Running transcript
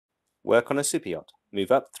Work on a super yacht,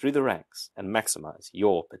 move up through the ranks, and maximize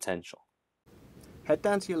your potential. Head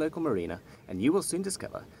down to your local marina and you will soon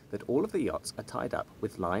discover that all of the yachts are tied up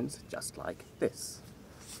with lines just like this.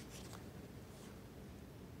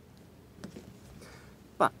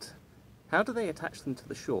 But how do they attach them to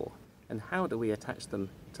the shore, and how do we attach them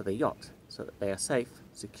to the yacht so that they are safe,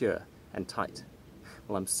 secure and tight?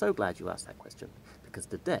 Well, I'm so glad you asked that question, because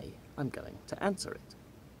today I'm going to answer it.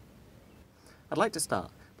 I'd like to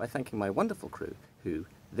start by thanking my wonderful crew who,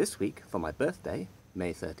 this week for my birthday,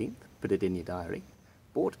 May 13th, put it in your diary,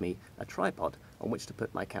 bought me a tripod on which to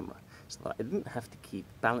put my camera so that I didn't have to keep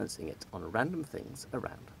balancing it on random things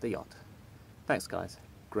around the yacht. Thanks guys,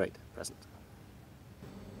 great present.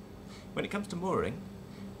 When it comes to mooring,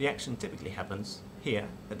 the action typically happens here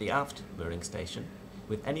at the aft mooring station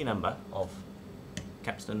with any number of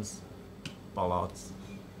capstans, bollards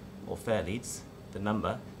or fairleads, the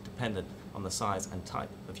number dependent on the size and type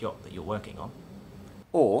of yacht that you're working on.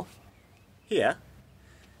 Or here,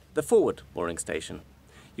 the forward mooring station.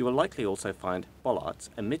 You will likely also find bollards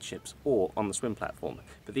amidships or on the swim platform,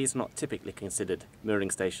 but these are not typically considered mooring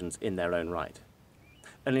stations in their own right.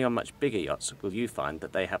 Only on much bigger yachts will you find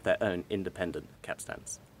that they have their own independent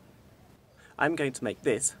capstans. I'm going to make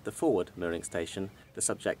this, the forward mooring station, the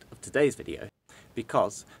subject of today's video,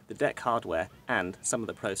 because the deck hardware and some of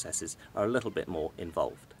the processes are a little bit more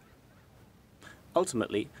involved.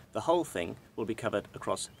 Ultimately, the whole thing will be covered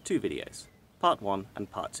across two videos, part 1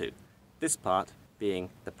 and part 2. This part being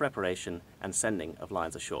the preparation and sending of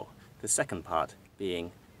lines ashore. The second part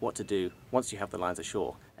being what to do once you have the lines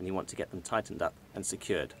ashore and you want to get them tightened up and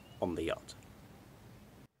secured on the yacht.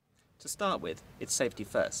 To start with, it's safety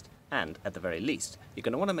first, and at the very least, you're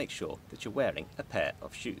going to want to make sure that you're wearing a pair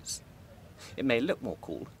of shoes. It may look more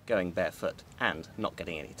cool going barefoot and not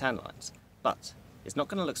getting any tan lines, but it's not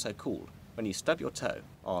going to look so cool when you stub your toe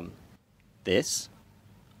on this,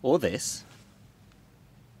 or this,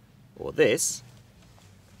 or this,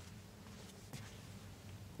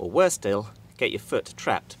 or worse still, get your foot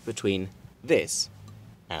trapped between this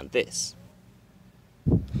and this.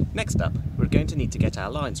 Next up, we're going to need to get our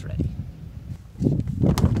lines ready.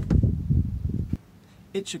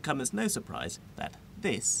 It should come as no surprise that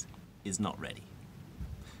this is not ready.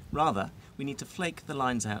 Rather, we need to flake the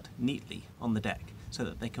lines out neatly on the deck so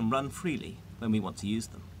that they can run freely when we want to use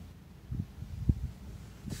them.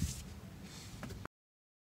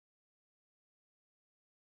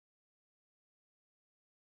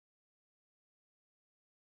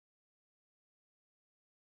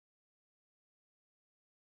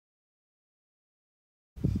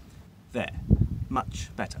 There, much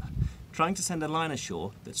better. Trying to send a line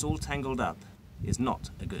ashore that's all tangled up is not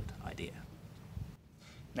a good idea.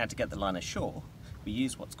 Now to get the line ashore, we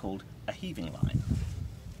use what's called a heaving line.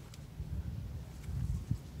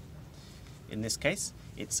 In this case,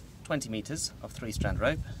 it's 20 meters of 3-strand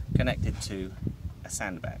rope connected to a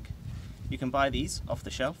sandbag. You can buy these off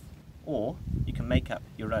the shelf, or you can make up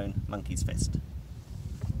your own monkey's fist.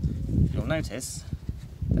 You'll notice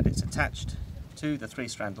that it's attached to the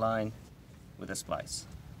 3-strand line with a splice,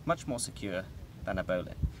 much more secure than a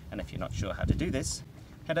bowline. And if you're not sure how to do this,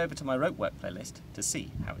 head over to my rope work playlist to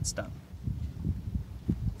see how it's done.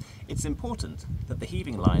 It's important that the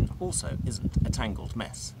heaving line also isn't a tangled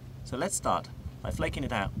mess. So let's start by flaking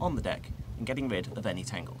it out on the deck and getting rid of any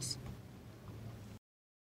tangles.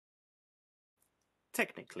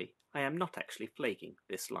 Technically, I am not actually flaking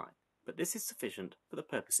this line, but this is sufficient for the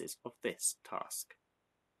purposes of this task.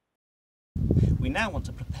 We now want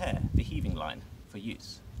to prepare the heaving line for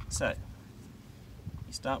use. So,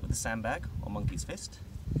 you start with the sandbag or monkey's fist,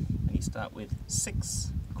 and you start with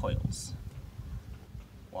 6 coils.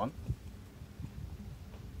 1,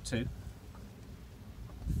 2,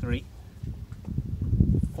 3,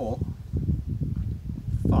 4,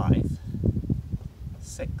 5,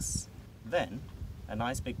 6, then a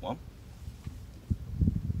nice big one,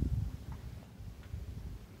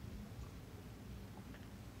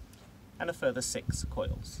 and a further 6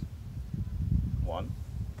 coils. 1,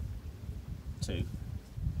 2,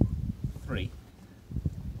 3,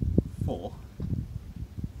 4,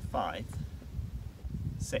 5,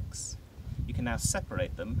 6. You can now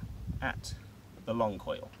separate them at the long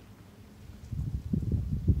coil.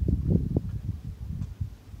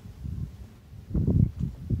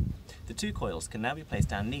 The 2 coils can now be placed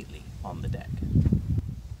down neatly on the deck.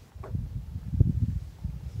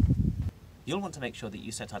 You'll want to make sure that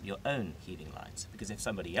you set up your own heaving lines, because if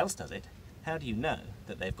somebody else does it, how do you know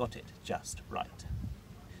that they've got it just right?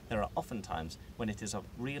 There are often times when it is of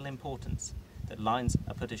real importance that lines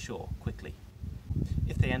are put ashore quickly.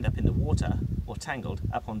 If they end up in the water or tangled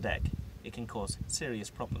up on deck, it can cause serious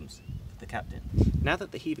problems for the captain. Now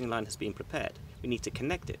that the heaving line has been prepared, we need to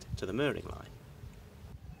connect it to the mooring line.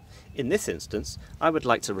 In this instance, I would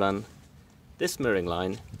like to run this mooring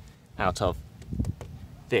line out of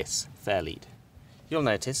this fair lead. You'll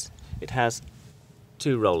notice it has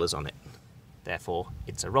two rollers on it, therefore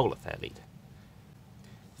it's a roller fair lead.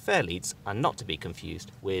 Fair leads are not to be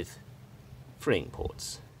confused with freeing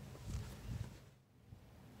ports.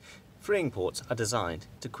 Freeing ports are designed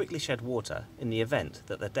to quickly shed water in the event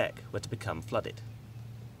that the deck were to become flooded.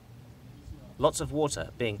 Lots of water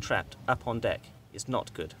being trapped up on deck is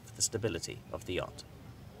not good for the stability of the yacht.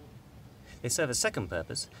 They serve a second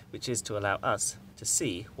purpose, which is to allow us to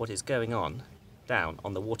see what is going on down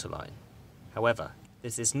on the waterline. However,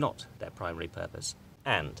 this is not their primary purpose,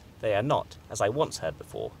 and they are not, as I once heard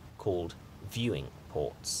before, called viewing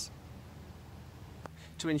ports.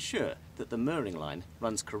 To ensure that the mooring line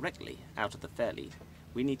runs correctly out of the fair lead,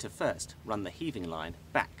 we need to first run the heaving line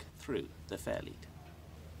back through the fair lead.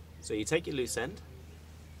 So you take your loose end,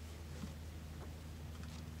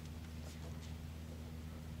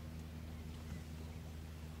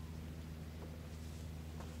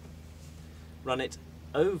 run it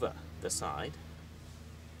over the side,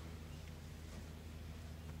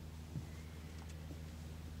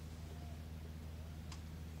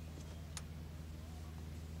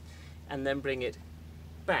 and then bring it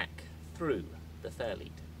back through the fair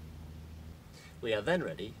lead. We are then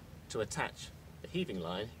ready to attach the heaving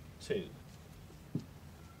line to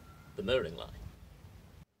the mooring line.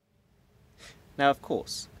 Now, of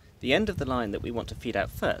course, the end of the line that we want to feed out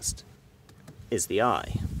first is the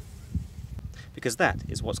eye, because that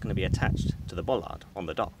is what's going to be attached to the bollard on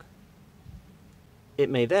the dock. It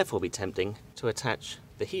may therefore be tempting to attach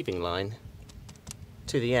the heaving line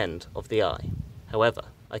to the end of the eye. However,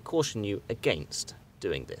 I caution you against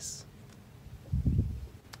doing this.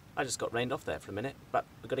 I just got rained off there for a minute, but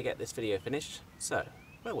we've got to get this video finished. So,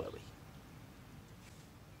 where were we?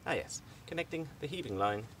 Ah yes, connecting the heaving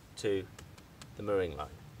line to the mooring line.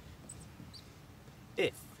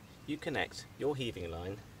 If you connect your heaving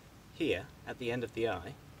line here at the end of the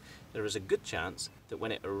eye, there is a good chance that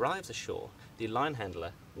when it arrives ashore, the line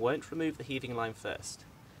handler won't remove the heaving line first.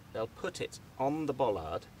 They'll put it on the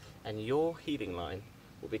bollard, and your heaving line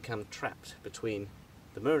will become trapped between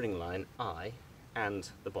the mooring line eye and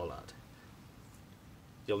the bollard.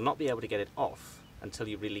 You'll not be able to get it off until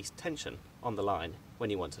you release tension on the line when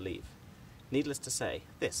you want to leave. Needless to say,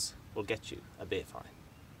 this will get you a beer fine.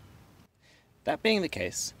 That being the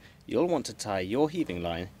case, you'll want to tie your heaving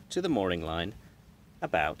line to the mooring line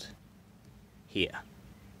about here.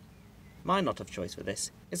 My knot of choice for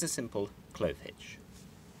this is a simple clove hitch.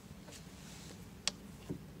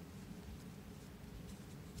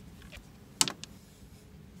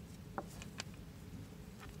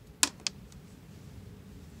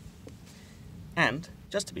 And,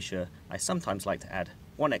 just to be sure, I sometimes like to add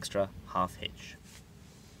one extra half hitch.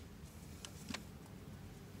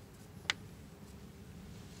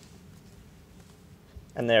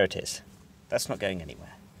 And there it is. That's not going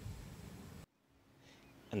anywhere.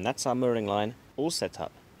 And that's our mooring line all set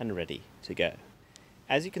up and ready to go.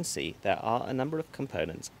 As you can see, there are a number of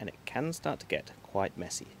components and it can start to get quite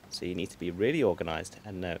messy. So you need to be really organised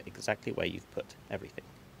and know exactly where you've put everything.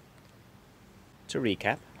 To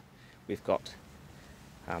recap, we've got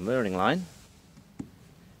our mooring line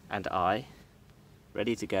and eye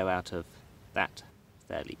ready to go out of that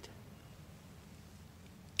fair lead.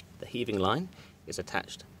 The heaving line is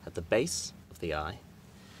attached at the base of the eye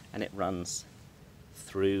and it runs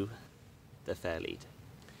through the fair lead.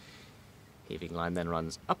 Heaving line then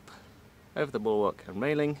runs up over the bulwark and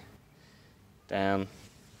railing down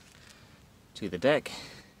to the deck.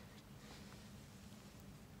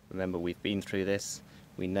 Remember, we've been through this,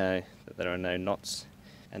 we know that there are no knots,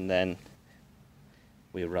 and then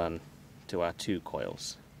we run to our two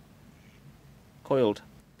coils, coiled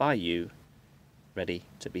by you, ready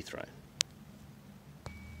to be thrown.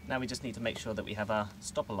 Now we just need to make sure that we have our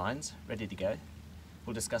stopper lines ready to go.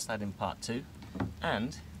 We'll discuss that in part 2,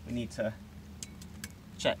 and we need to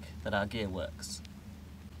check that our gear works.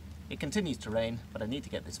 It continues to rain, but I need to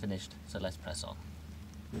get this finished, so let's press on.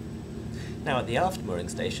 Now at the aft mooring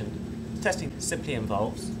station, testing simply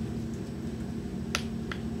involves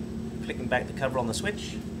flicking back the cover on the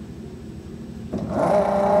switch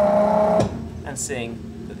and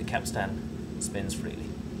seeing that the capstan spins freely.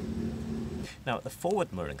 Now at the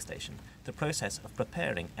forward mooring station, the process of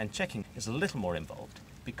preparing and checking is a little more involved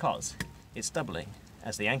because it's doubling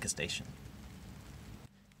as the anchor station.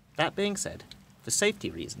 That being said, for safety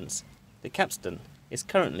reasons, the capstan is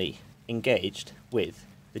currently engaged with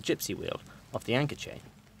the gypsy wheel of the anchor chain.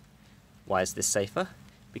 Why is this safer?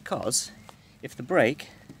 Because if the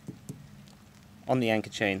brake on the anchor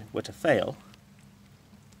chain were to fail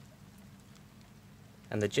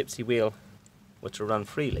and the gypsy wheel were to run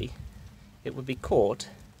freely, it would be caught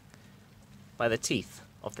by the teeth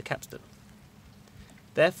of the capstan.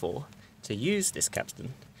 Therefore, to use this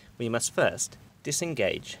capstan, we must first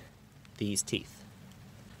disengage these teeth.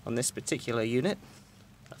 On this particular unit,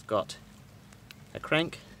 I've got a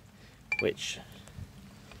crank which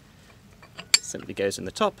simply goes in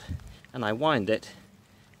the top, and I wind it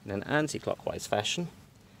in an anti-clockwise fashion,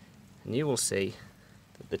 and you will see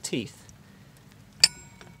that the teeth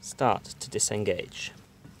start to disengage.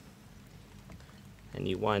 And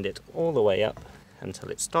you wind it all the way up until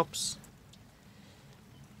it stops,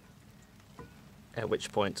 at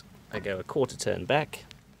which point I go a quarter turn back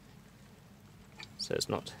so as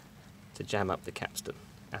not to jam up the capstan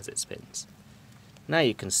as it spins. Now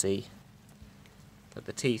you can see that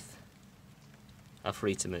the teeth are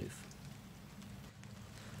free to move.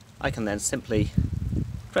 I can then simply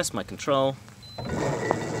press my control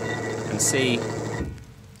and see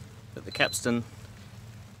that the capstan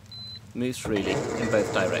moves freely in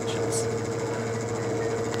both directions.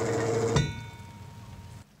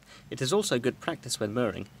 It is also good practice when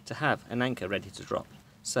mooring to have an anchor ready to drop.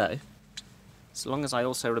 So long as I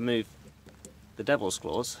also remove the devil's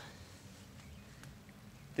claws,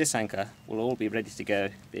 this anchor will all be ready to go,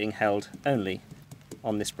 being held only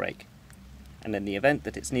on this brake. And in the event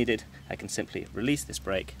that it's needed, I can simply release this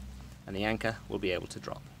brake and the anchor will be able to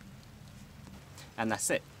drop. And that's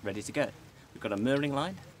it, ready to go. We've got a mooring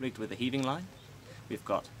line rigged with a heaving line. We've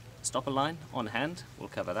got a stopper line on hand, we'll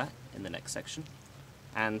cover that in the next section.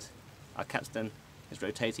 And our capstan is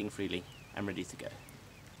rotating freely and ready to go.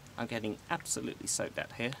 I'm getting absolutely soaked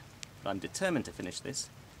out here, but I'm determined to finish this,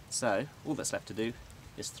 so all that's left to do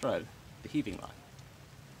is throw the heaving line.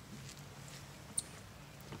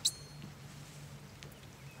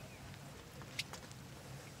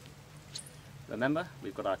 Remember,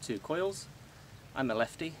 we've got our two coils. I'm a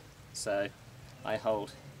lefty, so I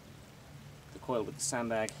hold the coil with the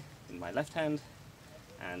sandbag in my left hand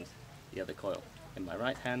and the other coil in my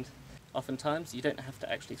right hand. Oftentimes you don't have to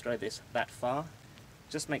actually throw this that far,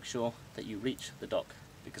 just make sure that you reach the dock,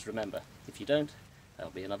 because remember, if you don't, there'll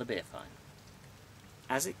be another beer fine.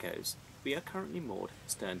 As it goes, we are currently moored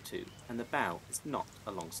stern to, and the bow is not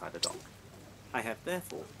alongside a dock. I have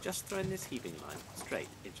therefore just thrown this heaving line straight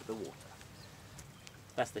into the water.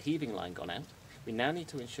 That's the heaving line gone out. We now need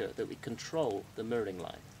to ensure that we control the mooring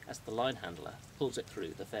line as the line handler pulls it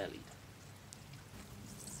through the fairlead.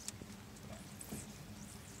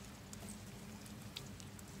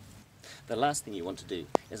 The last thing you want to do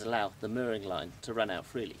is allow the mooring line to run out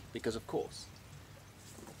freely, because of course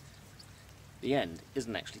the end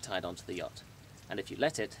isn't actually tied onto the yacht, and if you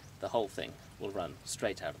let it, the whole thing will run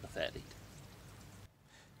straight out of the fairlead.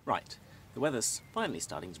 Right, the weather's finally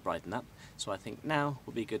starting to brighten up, so I think now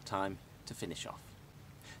will be a good time to finish off.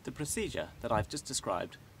 The procedure that I've just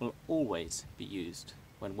described will always be used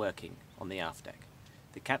when working on the aft deck.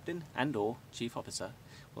 The captain and/or chief officer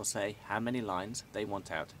will say how many lines they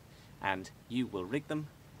want out, and you will rig them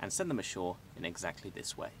and send them ashore in exactly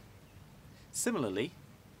this way. Similarly,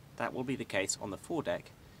 that will be the case on the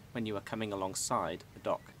foredeck when you are coming alongside a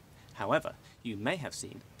dock. However, you may have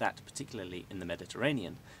seen that, particularly in the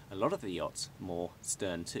Mediterranean, a lot of the yachts moor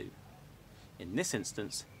stern to. In this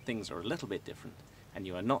instance, things are a little bit different, and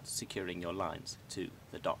you are not securing your lines to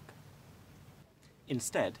the dock.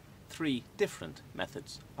 Instead, 3 different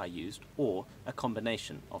methods are used, or a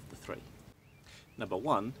combination of the 3. Number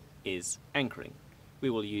 1 is anchoring. We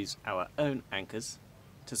will use our own anchors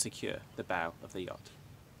to secure the bow of the yacht,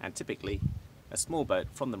 and typically a small boat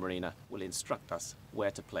from the marina will instruct us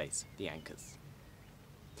where to place the anchors.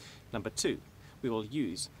 Number 2, we will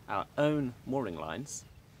use our own mooring lines.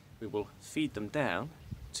 We will feed them down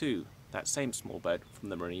to that same small boat from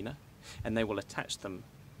the marina, and they will attach them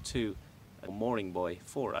to a mooring buoy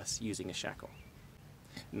for us using a shackle.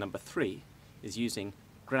 Number 3 is using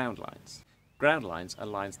ground lines. Ground lines are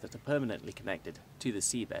lines that are permanently connected to the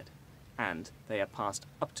seabed, and they are passed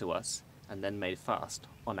up to us and then made fast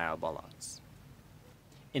on our bollards.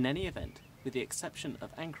 In any event, with the exception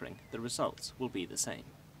of anchoring, the results will be the same.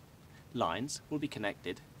 Lines will be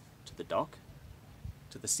connected to the dock,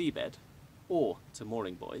 to the seabed, or to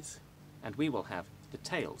mooring buoys, and we will have the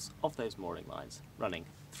tails of those mooring lines running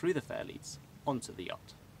through the fairleads onto the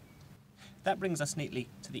yacht. That brings us neatly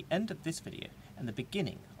to the end of this video and the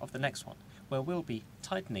beginning of the next one, where we'll be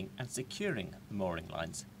tightening and securing the mooring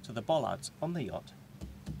lines to the bollards on the yacht,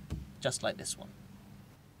 just like this one.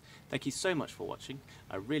 Thank you so much for watching.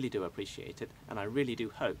 I really do appreciate it, and I really do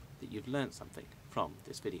hope that you've learned something from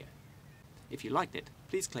this video. If you liked it,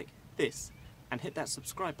 please click this and hit that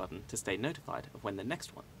subscribe button to stay notified of when the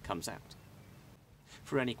next one comes out.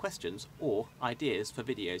 For any questions or ideas for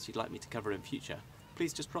videos you'd like me to cover in future,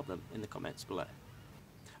 please just drop them in the comments below.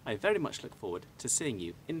 I very much look forward to seeing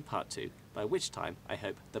you in part 2, by which time I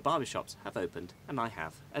hope the barbershops have opened and I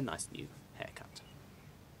have a nice new haircut.